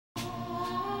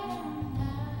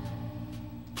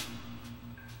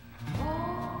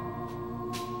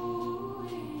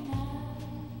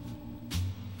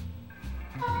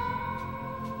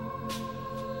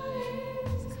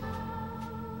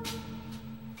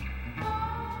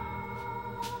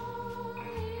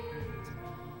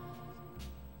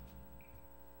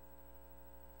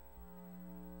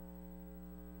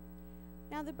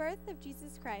Now the birth of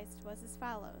Jesus Christ was as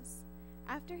follows.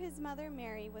 After his mother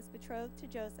Mary was betrothed to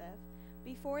Joseph,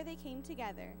 before they came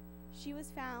together, she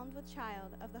was found with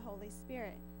child of the Holy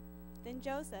Spirit. Then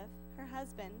Joseph, her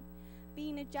husband,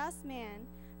 being a just man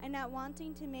and not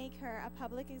wanting to make her a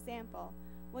public example,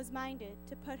 was minded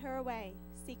to put her away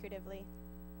secretively.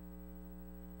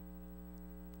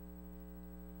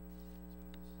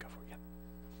 Go for it,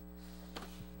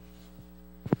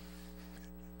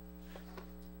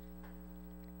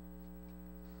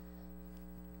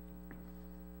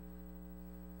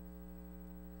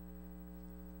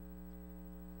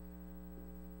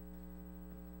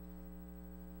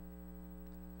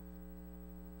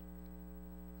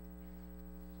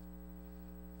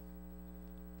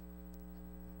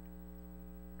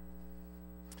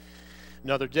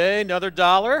 Another day, another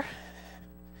dollar.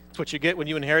 That's what you get when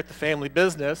you inherit the family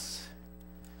business.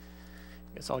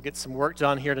 Guess I'll get some work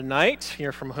done here tonight,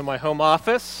 here from my home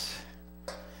office.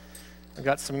 I've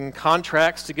got some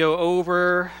contracts to go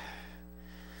over.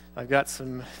 I've got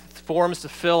some forms to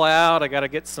fill out. I got to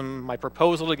get my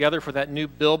proposal together for that new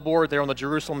billboard there on the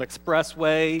Jerusalem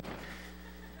Expressway.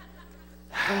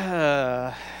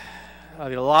 I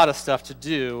have a lot of stuff to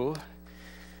do.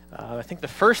 I think the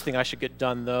first thing I should get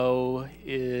done, though,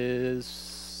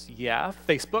 is,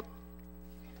 Facebook.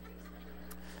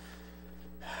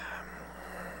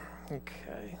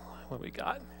 Okay, what do we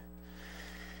got?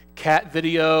 Cat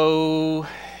video.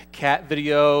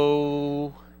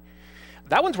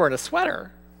 That one's wearing a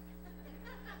sweater.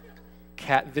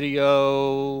 Cat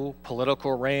video,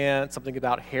 political rant, something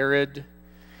about Herod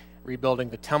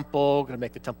rebuilding the temple, going to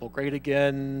make the temple great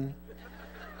again.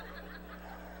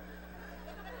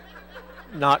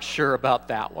 Not sure about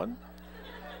that one.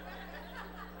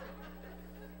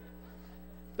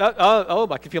 Oh,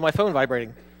 I can feel my phone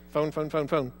vibrating. Phone.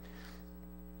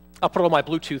 I'll put it on my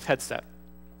Bluetooth headset.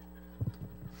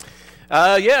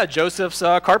 Joseph's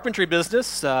carpentry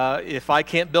business. If I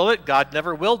can't build it, God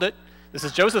never willed it. This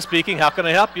is Joseph speaking. How can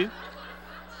I help you?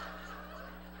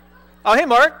 Oh, hey,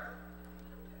 Mark.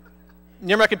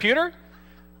 Near my computer?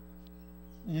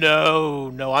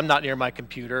 No, I'm not near my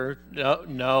computer.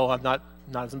 No, I'm not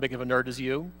as big of a nerd as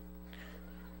you.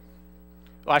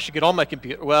 Well, I should get on my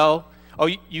computer. Well,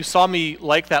 you saw me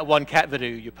like that one cat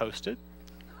video you posted.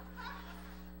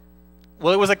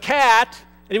 Well, it was a cat,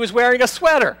 and he was wearing a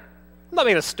sweater. I'm not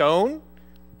made of stone.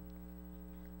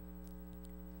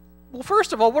 Well,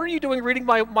 first of all, what are you doing reading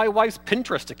my wife's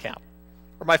Pinterest account,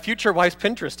 or my future wife's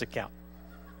Pinterest account?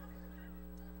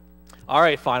 All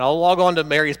right, fine. I'll log on to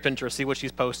Mary's Pinterest, see what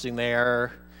she's posting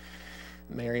there.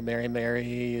 Mary.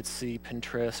 Let's see,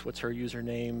 Pinterest. What's her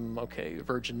username? Okay,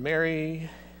 Virgin Mary.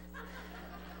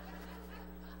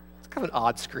 It's kind of an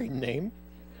odd screen name.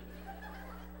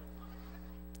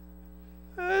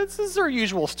 This is her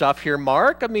usual stuff here,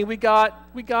 Mark. I mean, we got,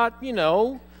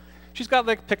 she's got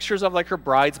like pictures of like her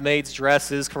bridesmaids'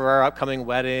 dresses for our upcoming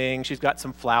wedding. She's got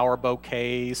some flower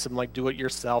bouquets, some like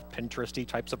do-it-yourself Pinteresty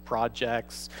types of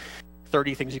projects.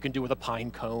 30 things you can do with a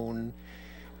pine cone.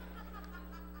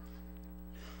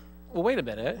 Well, wait a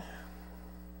minute.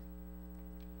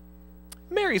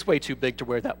 Mary's way too big to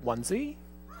wear that onesie.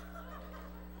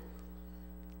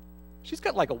 She's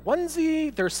got like a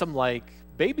onesie. There's some like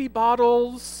baby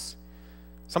bottles,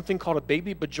 something called a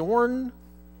baby bajorn.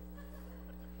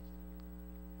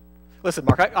 Listen,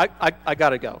 Mark, I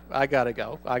gotta go. I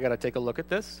gotta take a look at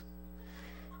this.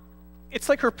 It's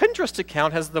like her Pinterest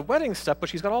account has the wedding stuff, but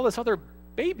she's got all this other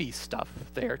baby stuff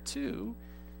there too.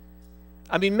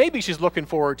 I mean, maybe she's looking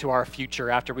forward to our future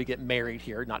after we get married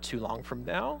here, not too long from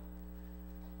now.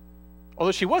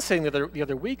 Although she was saying the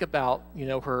other week about,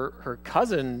 her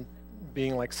cousin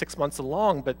being like 6 months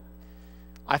along, but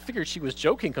I figured she was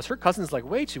joking because her cousin's like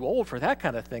way too old for that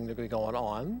kind of thing to be going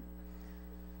on.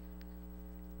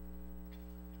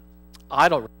 I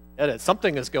don't get it.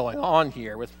 Something is going on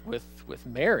here with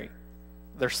Mary.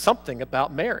 There's something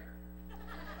about Mary.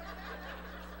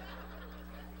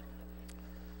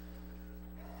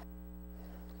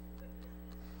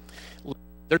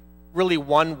 There's really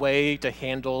one way to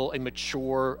handle a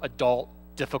mature, adult,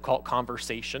 difficult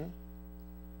conversation.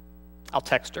 I'll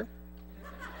text her.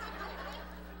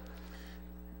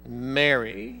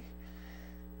 Mary,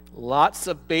 lots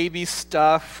of baby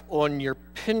stuff on your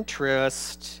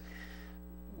Pinterest.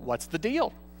 What's the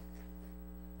deal?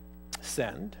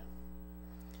 Send.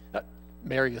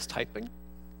 Mary is typing.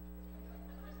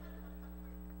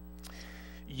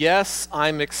 Yes,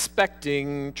 I'm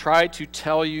expecting. Tried to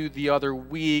tell you the other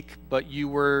week, but you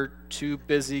were too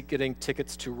busy getting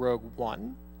tickets to Rogue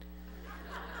One.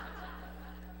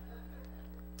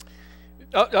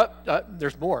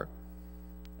 There's more.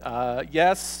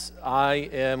 Yes, I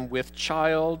am with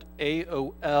child.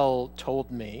 AOL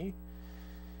told me.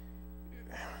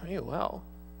 AOL.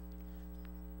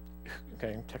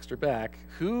 Okay, text her back.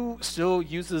 Who still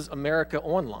uses America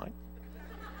Online?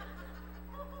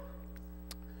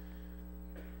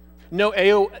 No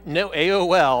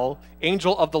AOL,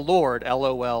 Angel of the Lord,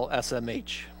 LOL,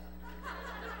 SMH.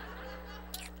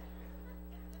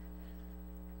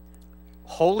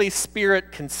 Holy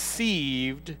Spirit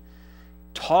conceived,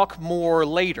 talk more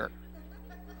later.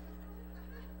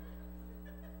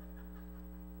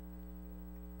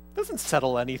 Doesn't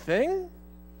settle anything.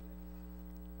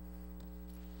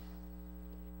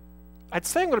 I'd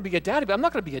say I'm going to be a daddy, but I'm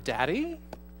not going to be a daddy.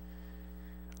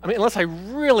 I mean, unless I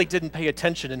really didn't pay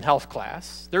attention in health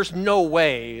class, there's no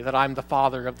way that I'm the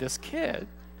father of this kid.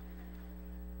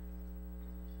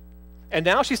 And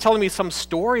now she's telling me some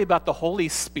story about the Holy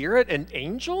Spirit and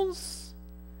angels?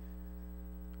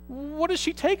 What does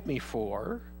she take me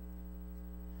for?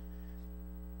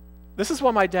 This is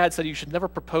why my dad said you should never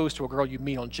propose to a girl you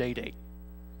meet on J-Date.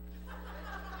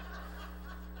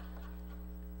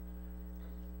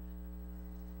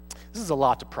 This is a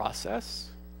lot to process.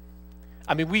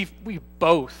 I mean, we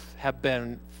both have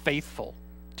been faithful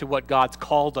to what God's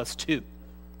called us to.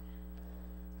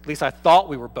 At least I thought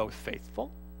we were both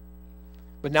faithful.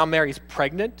 But now Mary's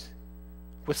pregnant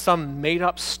with some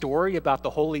made-up story about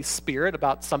the Holy Spirit,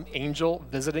 about some angel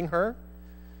visiting her.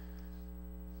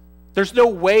 There's no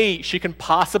way she can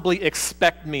possibly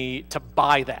expect me to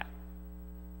buy that.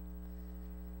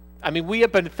 I mean, we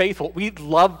have been faithful. We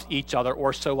loved each other,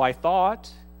 or so I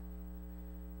thought.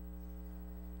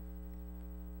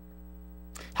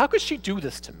 How could she do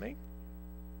this to me?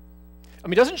 I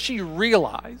mean, doesn't she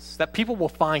realize that people will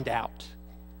find out?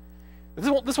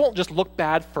 This won't just look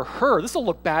bad for her. This will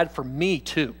look bad for me,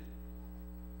 too.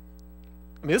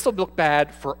 I mean, this will look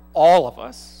bad for all of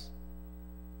us.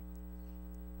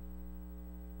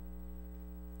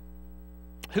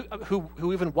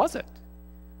 Who even was it?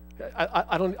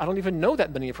 I don't even know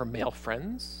that many of her male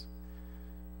friends.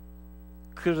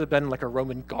 Could it have been like a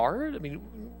Roman guard? I mean,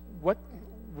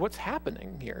 what's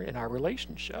happening here in our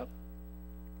relationship?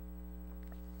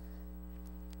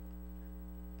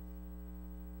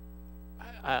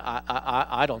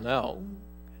 I don't know.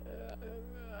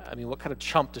 I mean, what kind of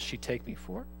chump does she take me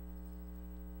for?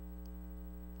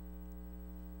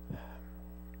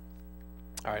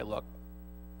 All right, look.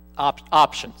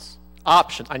 Options.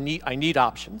 I need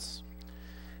options.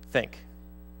 Think.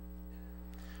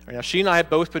 All right, now, she and I have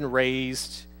both been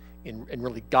raised in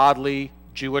really godly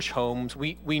Jewish homes.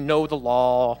 We know the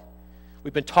law.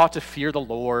 We've been taught to fear the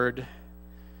Lord.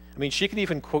 I mean, she can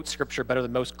even quote scripture better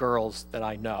than most girls that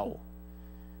I know.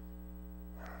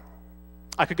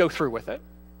 I could go through with it.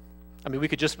 I mean, we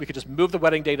could just move the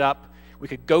wedding date up. We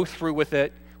could go through with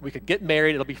it. We could get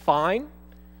married. It'll be fine.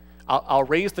 I'll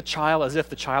raise the child as if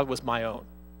the child was my own.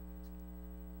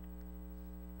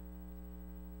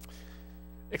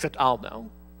 Except I'll know.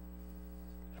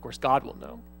 Of course, God will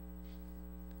know.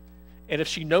 And if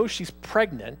she knows she's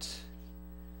pregnant,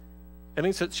 it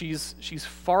means that she's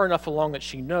far enough along that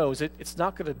she knows it's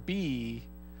not going to be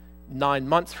 9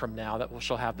 months from now that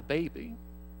she'll have the baby.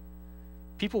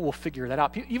 People will figure that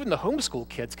out. Even the homeschool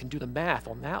kids can do the math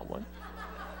on that one.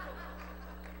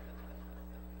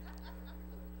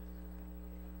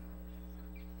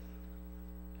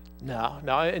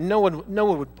 No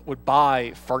one would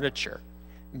buy furniture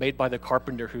made by the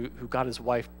carpenter who got his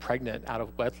wife pregnant out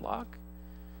of wedlock.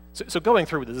 So going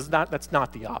through with this that's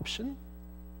not the option.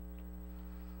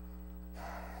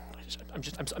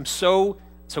 I'm so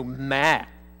mad.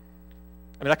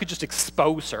 I mean, I could just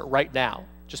expose her right now.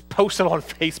 Just post it on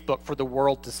Facebook for the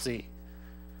world to see.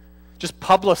 Just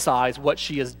publicize what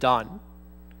she has done.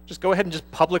 Just go ahead and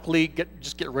just publicly get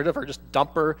rid of her. Just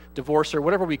dump her, divorce her,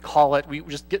 whatever we call it. We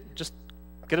just get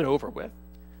it over with.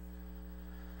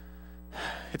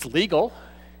 It's legal.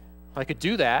 I could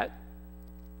do that.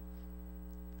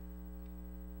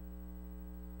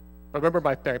 I remember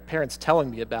my parents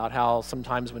telling me about how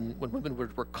sometimes when women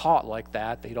were caught like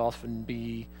that, they'd often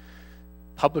be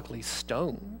publicly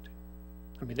stoned.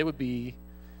 I mean, they would be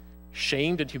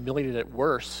shamed and humiliated at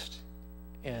worst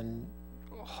and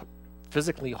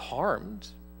physically harmed.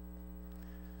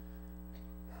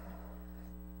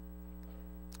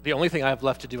 The only thing I have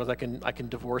left to do is I can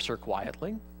divorce her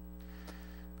quietly.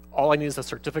 All I need is a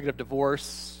certificate of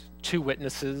divorce, 2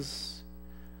 witnesses.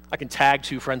 I can tag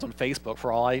 2 friends on Facebook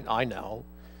for all I know.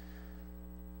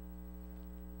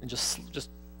 And just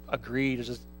agree to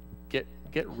just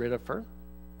get rid of her.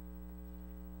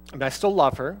 I mean, I still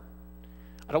love her.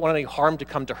 I don't want any harm to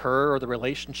come to her or the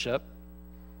relationship.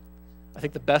 I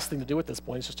think the best thing to do at this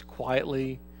point is just to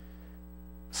quietly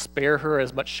spare her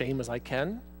as much shame as I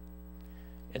can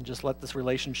and just let this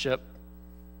relationship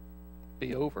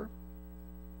be over.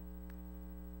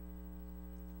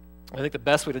 I think the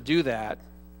best way to do that,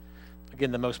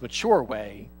 again, the most mature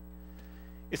way,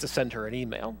 is to send her an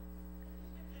email.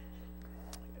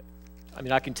 I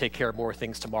mean, I can take care of more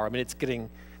things tomorrow. I mean, it's getting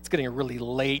really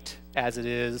late as it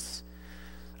is.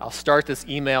 I'll start this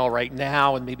email right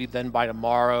now, and maybe then by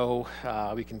tomorrow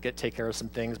we can take care of some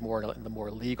things more in the more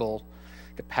legal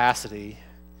capacity.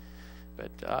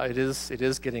 But it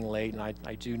is getting late, and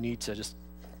I do need to just,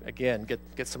 again,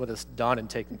 get some of this done and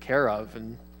taken care of.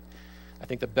 And I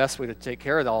think the best way to take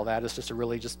care of all that is just to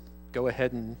really just go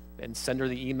ahead and send her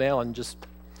the email and just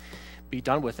be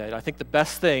done with it. I think the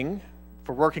best thing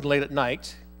for working late at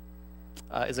night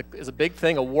is a big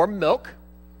thing, a warm milk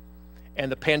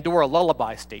and the Pandora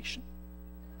lullaby station.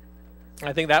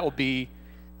 I think that will be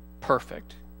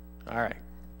perfect. All right.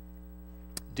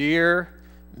 Dear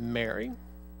Mary,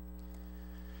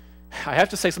 I have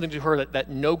to say something to her that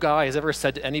no guy has ever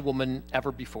said to any woman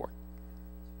ever before.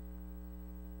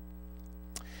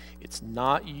 It's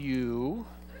not you,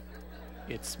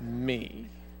 it's me.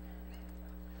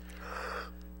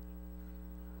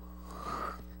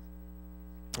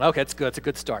 Okay, it's good. It's a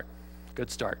good start. Good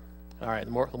start. All right,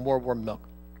 more warm milk.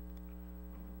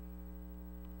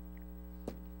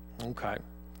 Okay.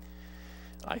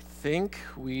 I think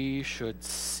we should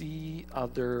see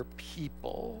other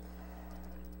people.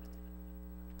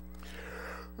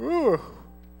 Ooh.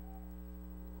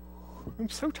 I'm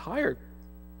so tired.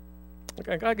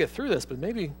 I gotta get through this, but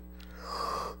maybe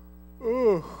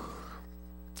warm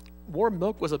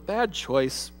milk was a bad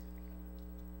choice.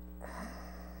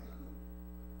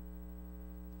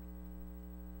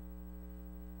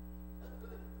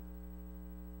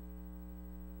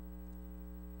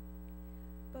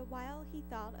 But while he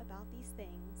thought about these things,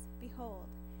 behold,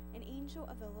 an angel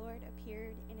of the Lord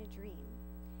appeared in a dream,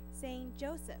 saying,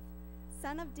 Joseph,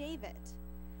 son of David,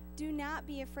 do not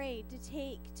be afraid to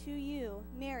take to you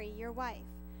Mary your wife,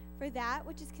 for that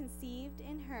which is conceived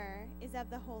in her is of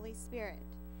the Holy Spirit.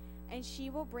 And she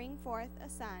will bring forth a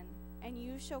son, and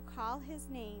you shall call his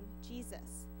name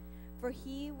Jesus, for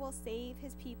he will save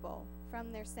his people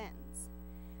from their sins.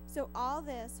 So all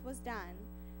this was done,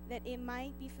 that it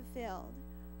might be fulfilled,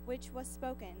 which was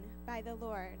spoken by the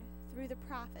Lord through the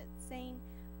prophet, saying,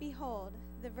 Behold,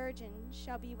 the virgin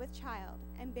shall be with child,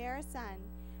 and bear a son,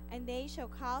 and they shall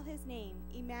call his name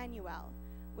Emmanuel,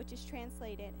 which is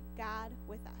translated, God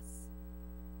with us.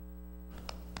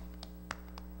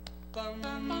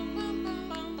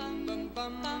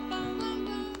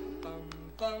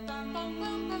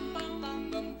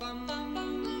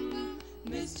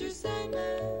 Mr.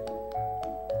 Sandman,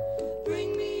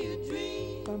 bring me a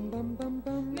dream.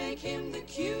 Make him the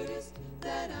cutest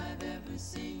that I've ever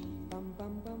seen.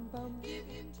 Give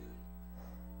him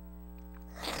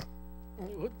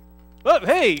to... Oh,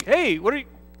 hey, what are you?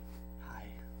 Hi.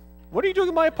 What are you doing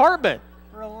in my apartment?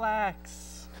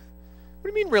 Relax.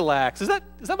 What do you mean relax? Is that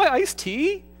my iced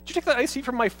tea? Did you take that iced tea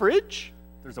from my fridge?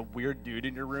 There's a weird dude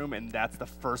in your room, and that's the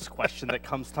first question that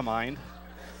comes to mind.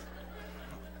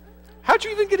 How'd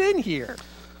you even get in here?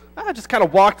 I just kind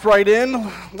of walked right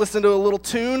in, listened to a little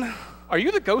tune. Are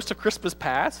you the ghost of Christmas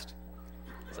past?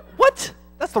 What?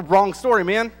 That's the wrong story,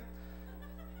 man.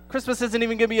 Christmas isn't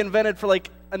even going to be invented for like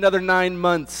another 9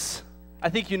 months. I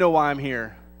think you know why I'm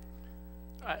here.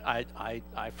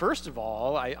 I first of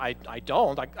all, I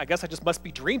don't. I guess I just must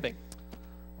be dreaming.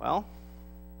 Well,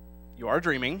 you are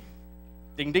dreaming.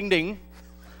 Ding, ding, ding.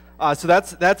 So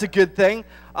that's a good thing.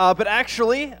 But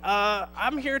actually,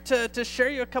 I'm here to share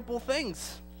you a couple of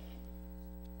things.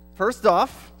 First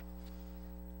off,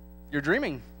 you're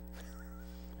dreaming.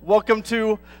 Welcome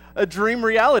to a dream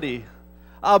reality.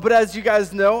 But as you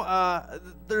guys know,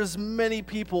 there's many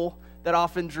people that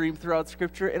often dream throughout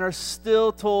Scripture and are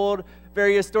still told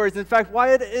various stories. In fact,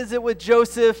 why is it with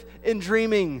Joseph in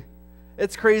dreaming?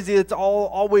 It's crazy. It's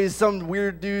always some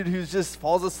weird dude who just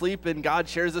falls asleep and God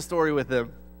shares a story with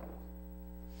him.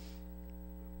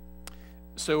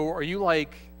 So are you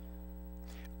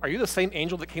the same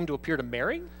angel that came to appear to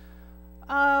Mary?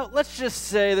 Let's just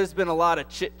say there's been a lot of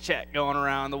chit-chat going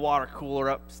around the water cooler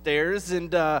upstairs,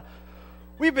 and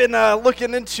we've been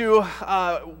looking into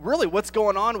really what's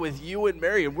going on with you and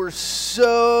Mary, and we're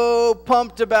so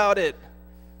pumped about it.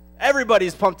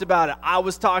 Everybody's pumped about it. I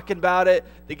was talking about it.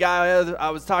 The guy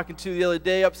I was talking to the other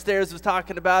day upstairs was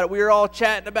talking about it. We were all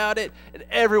chatting about it, and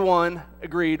everyone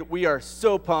agreed we are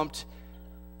so pumped.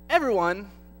 Everyone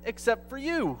except for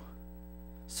you.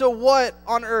 So what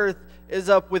on earth is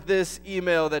up with this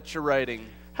email that you're writing?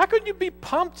 How could you be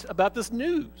pumped about this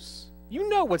news? You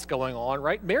know what's going on,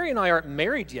 right? Mary and I aren't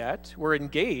married yet. We're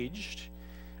engaged.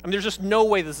 I mean, there's just no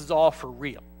way this is all for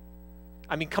real.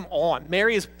 I mean, come on.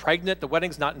 Mary is pregnant. The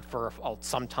wedding's not in for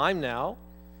some time now.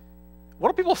 What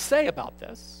do people say about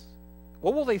this?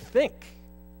 What will they think?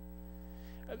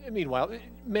 Meanwhile,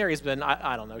 Mary's been,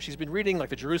 I don't know, she's been reading like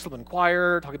the Jerusalem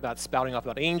Inquirer, talking about spouting off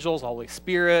about angels, Holy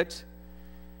Spirit.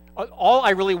 All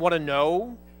I really want to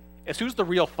know is who's the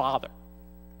real father.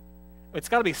 It's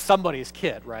got to be somebody's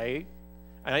kid, right?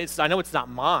 I know it's not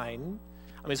mine.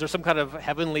 I mean, is there some kind of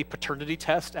heavenly paternity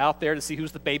test out there to see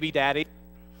who's the baby daddy?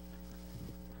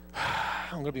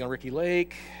 I'm going to be on Ricky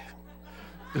Lake.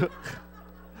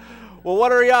 Well,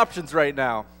 what are your options right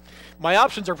now? My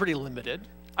options are pretty limited.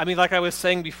 I mean, like I was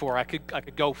saying before, I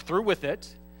could go through with it,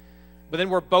 but then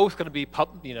we're both going to be,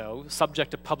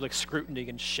 subject to public scrutiny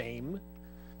and shame.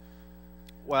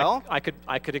 Well, I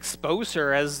could expose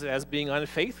her as being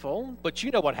unfaithful, but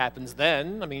you know what happens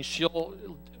then. I mean, she'll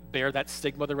bear that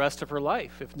stigma the rest of her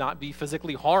life, if not be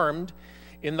physically harmed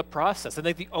in the process. I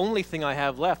think the only thing I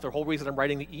have left, the whole reason I'm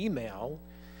writing the email,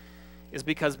 is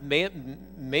because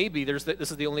maybe this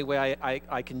is the only way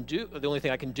I can do, the only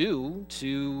thing I can do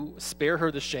to spare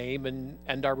her the shame and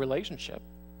end our relationship.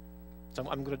 So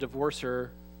I'm going to divorce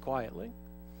her quietly.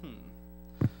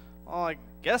 Well, I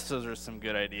guess those are some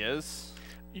good ideas.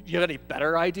 You have any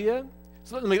better idea?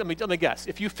 So let me guess.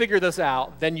 If you figure this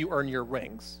out, then you earn your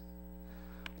rings.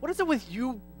 What is it with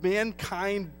you,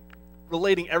 mankind,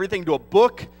 relating everything to a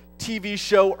book, TV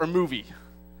show, or movie?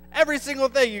 Every single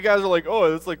thing you guys are like,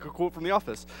 oh, that's like a quote from The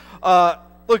Office.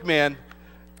 Look, man,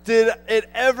 did it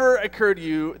ever occur to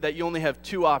you that you only have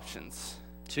two options?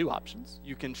 Two options?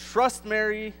 You can trust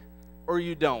Mary or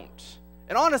you don't.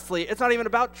 And honestly, it's not even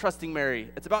about trusting Mary.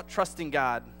 It's about trusting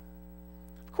God.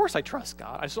 Of course I trust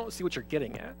God. I just don't see what you're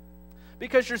getting at.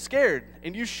 Because you're scared,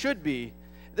 and you should be.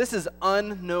 This is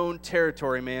unknown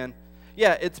territory, man.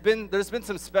 Yeah, there's been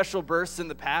some special births in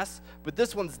the past, but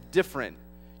this one's different.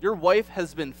 Your wife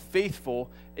has been faithful,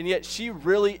 and yet she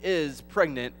really is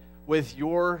pregnant with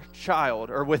your child,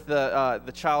 or with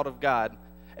the child of God.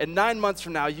 And 9 months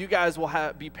from now, you guys will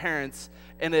be parents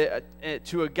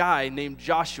to a guy named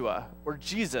Joshua, or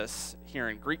Jesus here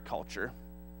in Greek culture.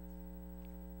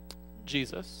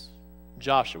 Jesus,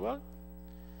 Joshua,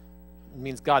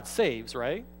 means God saves,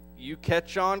 right? You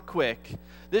catch on quick.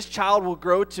 This child will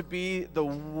grow to be the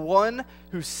one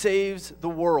who saves the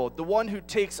world, the one who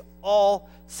takes all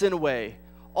sin away.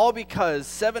 All because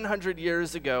 700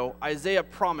 years ago, Isaiah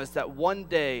promised that one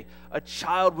day a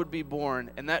child would be born,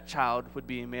 and that child would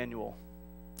be Emmanuel.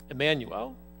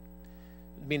 Emmanuel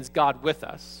means God with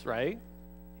us, right?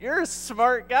 You're a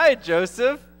smart guy,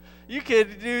 Joseph. You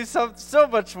could do so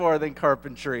much more than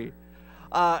carpentry.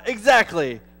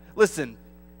 Exactly. Listen,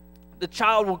 the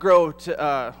child will grow to,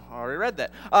 I already read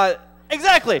that.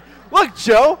 Exactly. Look,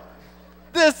 Joe,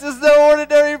 this is no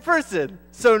ordinary person.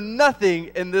 So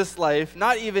nothing in this life,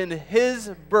 not even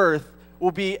his birth,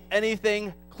 will be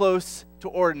anything close to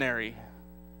ordinary.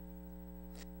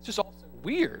 It's just also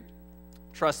weird.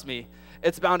 Trust me,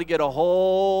 it's bound to get a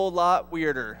whole lot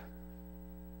weirder.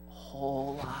 A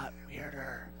whole lot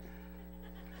weirder.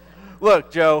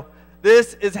 Look, Joe,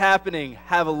 this is happening.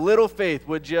 Have a little faith,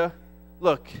 would you?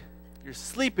 Look, you're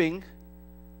sleeping.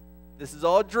 This is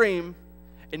all a dream.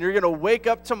 And you're going to wake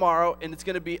up tomorrow, and it's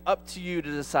going to be up to you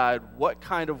to decide what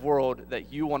kind of world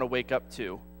that you want to wake up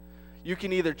to. You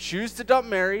can either choose to dump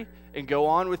Mary and go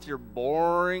on with your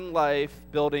boring life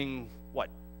building,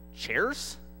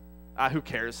 chairs? Who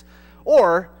cares?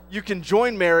 Or you can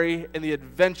join Mary in the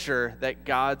adventure that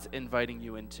God's inviting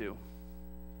you into.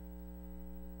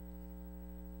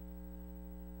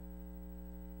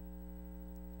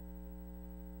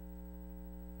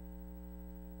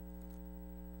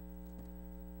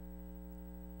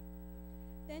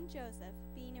 Then Joseph,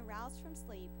 being aroused from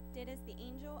sleep, did as the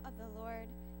angel of the Lord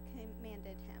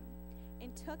commanded him,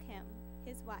 and took him,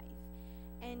 his wife,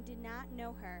 and did not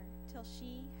know her till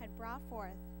she had brought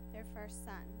forth their first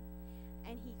son,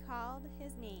 and he called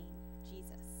his name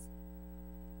Jesus.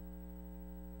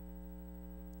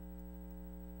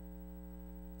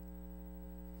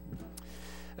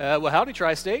 Well, howdy,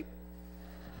 Tri-State.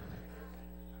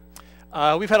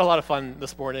 We've had a lot of fun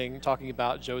this morning talking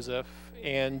about Joseph,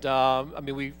 and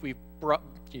we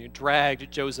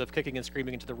dragged Joseph kicking and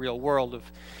screaming into the real world of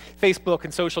Facebook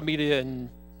and social media and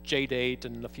J-Date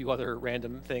and a few other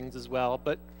random things as well.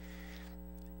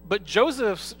 But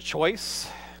Joseph's choice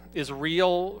is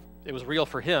real. It was real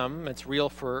for him. It's real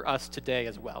for us today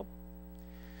as well.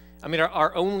 I mean,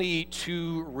 our only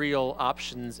two real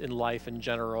options in life in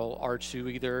general are to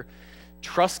either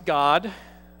trust God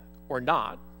or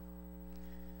not.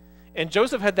 And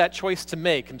Joseph had that choice to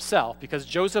make himself, because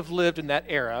Joseph lived in that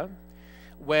era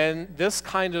when this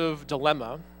kind of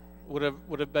dilemma would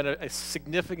have been a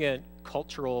significant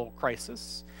cultural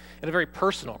crisis and a very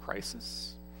personal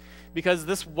crisis, because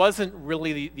this wasn't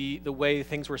really the way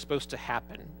things were supposed to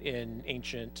happen in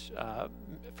ancient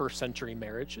first century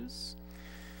marriages.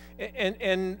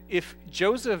 And if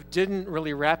Joseph didn't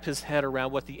really wrap his head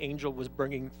around what the angel was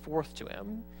bringing forth to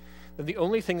him, then the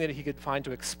only thing that he could find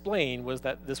to explain was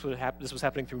that this was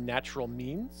happening through natural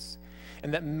means,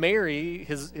 and that Mary,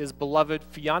 his beloved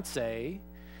fiancée,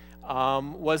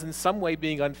 was in some way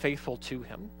being unfaithful to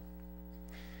him.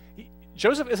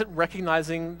 Joseph isn't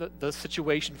recognizing the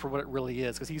situation for what it really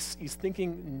is, because he's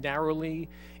thinking narrowly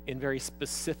in very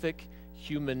specific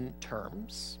human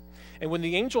terms. And when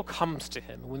the angel comes to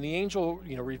him, when the angel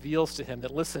reveals to him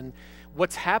that, listen,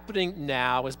 what's happening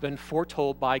now has been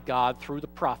foretold by God through the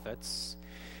prophets,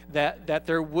 that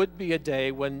there would be a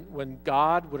day when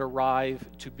God would arrive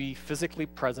to be physically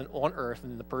present on earth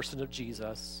in the person of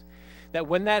Jesus, that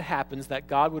when that happens, that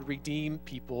God would redeem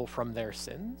people from their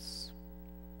sins.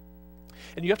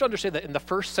 And you have to understand that in the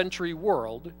first century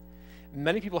world,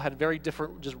 many people had very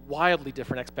different, just wildly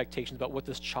different expectations about what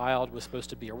this child was supposed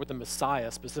to be, or what the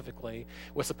Messiah specifically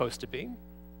was supposed to be.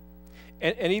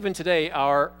 And even today,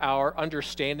 our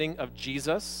understanding of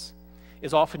Jesus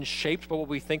is often shaped by what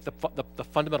we think the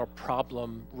fundamental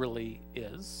problem really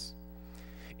is.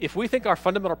 If we think our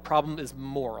fundamental problem is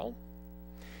moral,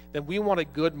 then we want a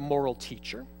good moral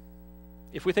teacher.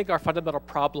 If we think our fundamental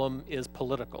problem is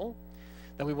political,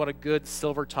 then we want a good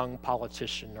silver-tongued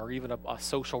politician, or even a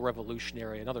social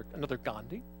revolutionary, another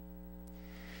Gandhi.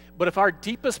 But if our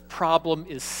deepest problem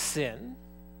is sin,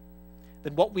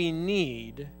 then what we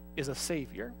need is a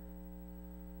Savior.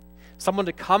 Someone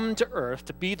to come to earth,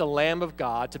 to be the Lamb of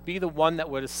God, to be the one that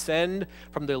would ascend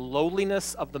from the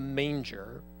lowliness of the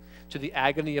manger to the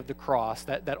agony of the cross,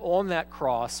 that on that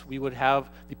cross we would have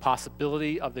the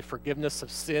possibility of the forgiveness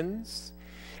of sins,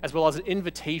 as well as an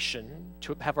invitation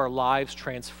to have our lives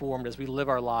transformed as we live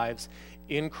our lives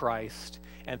in Christ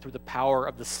and through the power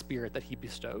of the Spirit that He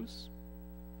bestows.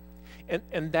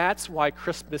 And that's why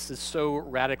Christmas is so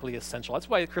radically essential. That's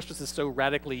why Christmas is so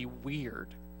radically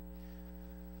weird.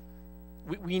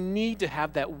 We need to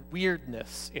have that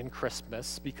weirdness in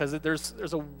Christmas, because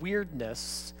there's a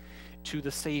weirdness to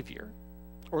the Savior,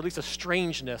 or at least a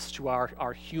strangeness to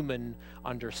our human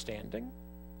understanding.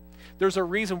 There's a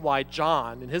reason why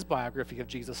John, in his biography of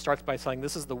Jesus, starts by saying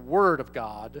this is the Word of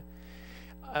God,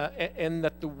 and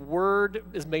that the Word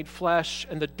is made flesh,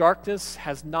 and the darkness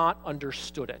has not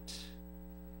understood it.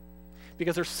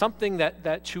 Because there's something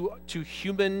that to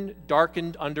human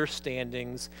darkened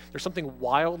understandings, there's something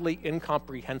wildly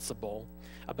incomprehensible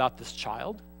about this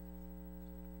child.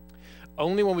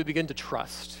 Only when we begin to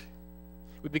trust,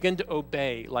 we begin to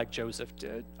obey like Joseph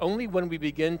did, only when we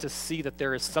begin to see that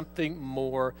there is something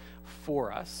more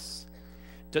for us,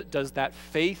 does that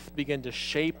faith begin to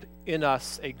shape in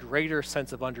us a greater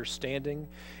sense of understanding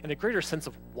and a greater sense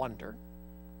of wonder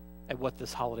at what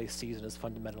this holiday season is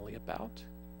fundamentally about.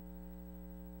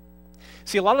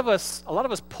 See, a lot of us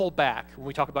pull back when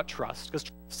we talk about trust, because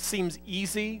trust seems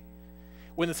easy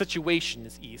when the situation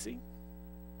is easy.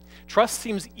 Trust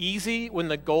seems easy when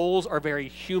the goals are very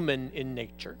human in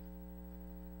nature.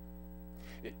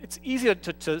 It's easy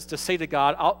to say to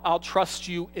God, I'll trust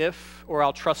you if, or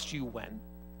I'll trust you when.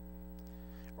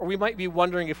 Or we might be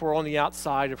wondering if we're on the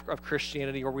outside of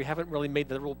Christianity, or we haven't really made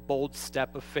the real bold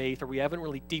step of faith, or we haven't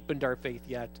really deepened our faith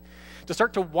yet, to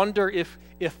start to wonder if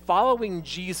following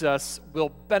Jesus will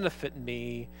benefit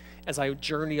me as I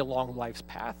journey along life's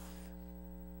path.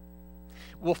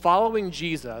 Will following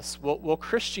Jesus, will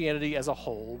Christianity as a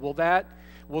whole, will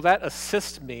that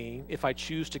assist me if I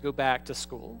choose to go back to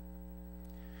school?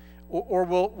 Or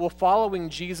will following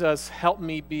Jesus help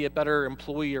me be a better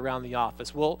employee around the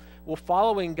office? Will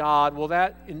following God, will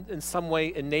that in some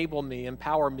way enable me,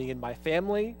 empower me in my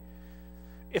family?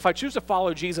 If I choose to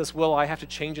follow Jesus, will I have to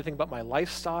change anything about my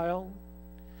lifestyle?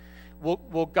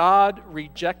 Will God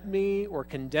reject me or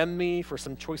condemn me for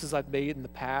some choices I've made in the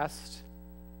past?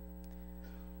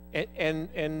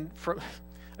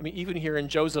 Even here in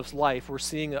Joseph's life, we're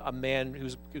seeing a man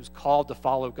who's called to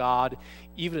follow God,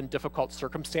 even in difficult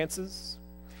circumstances.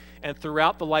 And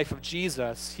throughout the life of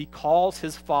Jesus, he calls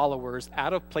his followers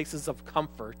out of places of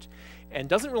comfort and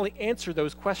doesn't really answer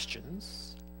those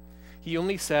questions. He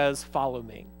only says, follow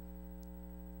me.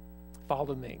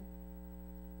 Follow me.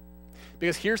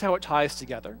 Because here's how it ties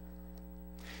together.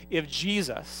 If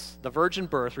Jesus, the virgin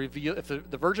birth, if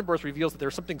the virgin birth reveals that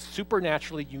there's something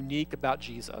supernaturally unique about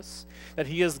Jesus, that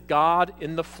he is God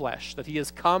in the flesh, that he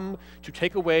has come to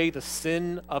take away the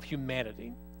sin of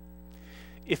humanity,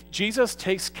 if Jesus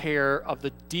takes care of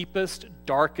the deepest,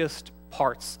 darkest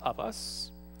parts of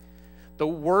us, the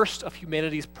worst of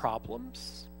humanity's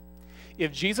problems,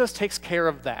 if Jesus takes care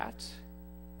of that,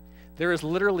 there is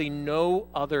literally no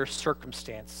other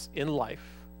circumstance in life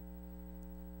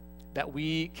that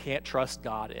we can't trust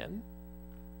God in.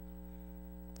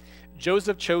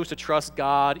 Joseph chose to trust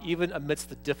God even amidst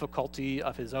the difficulty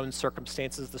of his own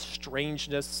circumstances, the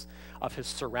strangeness of his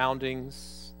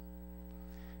surroundings.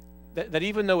 That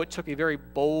even though it took a very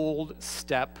bold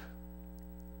step,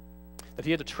 that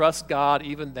he had to trust God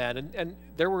even then. And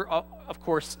there were, of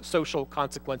course, social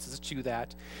consequences to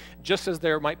that, just as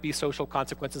there might be social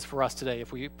consequences for us today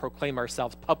if we proclaim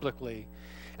ourselves publicly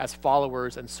as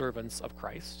followers and servants of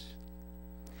Christ.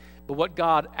 But what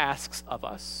God asks of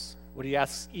us, what he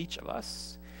asks each of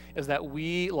us, is that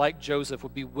we, like Joseph,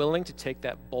 would be willing to take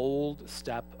that bold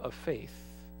step of faith,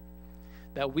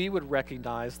 that we would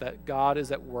recognize that God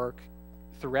is at work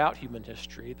throughout human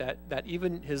history, that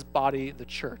even his body, the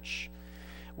church,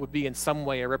 would be in some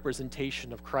way a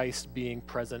representation of Christ being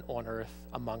present on earth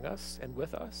among us and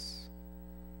with us.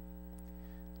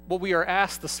 What we are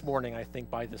asked this morning, I think,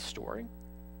 by this story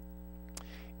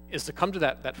is to come to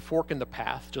that fork in the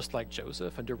path, just like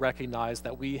Joseph, and to recognize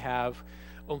that we have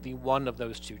only one of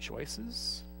those two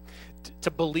choices.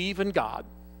 To believe in God,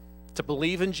 to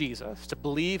believe in Jesus, to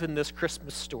believe in this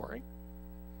Christmas story,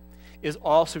 is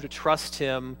also to trust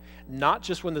him not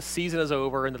just when the season is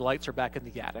over and the lights are back in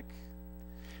the attic,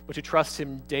 but to trust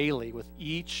him daily with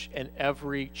each and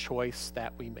every choice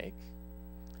that we make.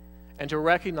 And to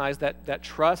recognize that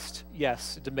trust,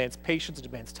 yes, it demands patience, it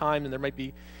demands time, and there might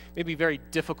be maybe very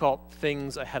difficult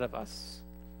things ahead of us.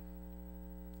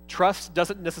 Trust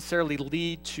doesn't necessarily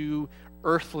lead to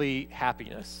earthly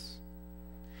happiness,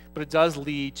 but it does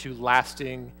lead to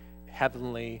lasting,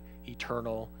 heavenly,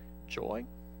 eternal joy.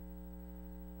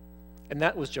 And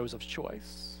that was Joseph's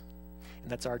choice,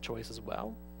 and that's our choice as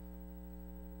well.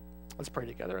 Let's pray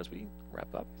together as we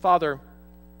wrap up. Father,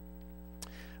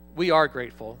 we are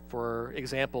grateful for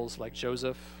examples like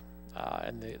Joseph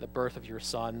and the birth of your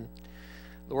son.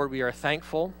 Lord, we are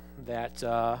thankful that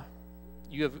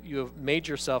you have made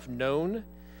yourself known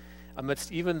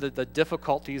amidst even the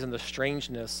difficulties and the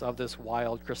strangeness of this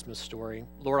wild Christmas story.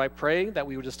 Lord, I pray that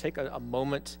we would just take a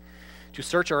moment to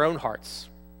search our own hearts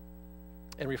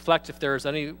and reflect if there's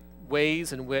any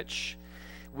ways in which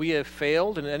we have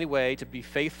failed in any way to be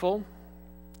faithful,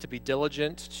 to be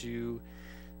diligent, to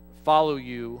follow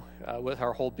you with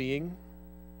our whole being,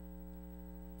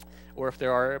 or if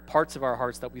there are parts of our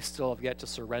hearts that we still have yet to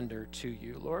surrender to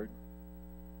you, Lord.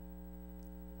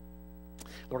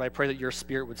 Lord, I pray that your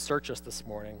Spirit would search us this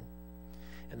morning,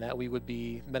 and that we would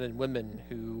be men and women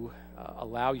who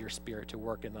allow your Spirit to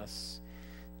work in us,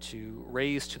 to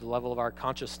raise to the level of our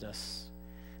consciousness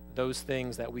those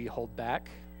things that we hold back,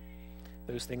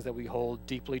 those things that we hold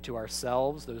deeply to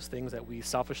ourselves, those things that we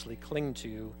selfishly cling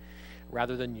to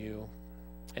rather than you.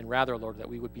 And rather, Lord, that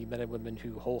we would be men and women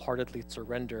who wholeheartedly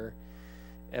surrender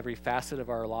every facet of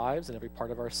our lives and every part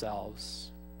of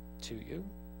ourselves to you.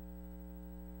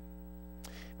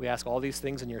 We ask all these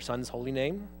things in your Son's holy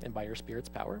name and by your Spirit's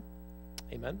power.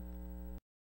 Amen.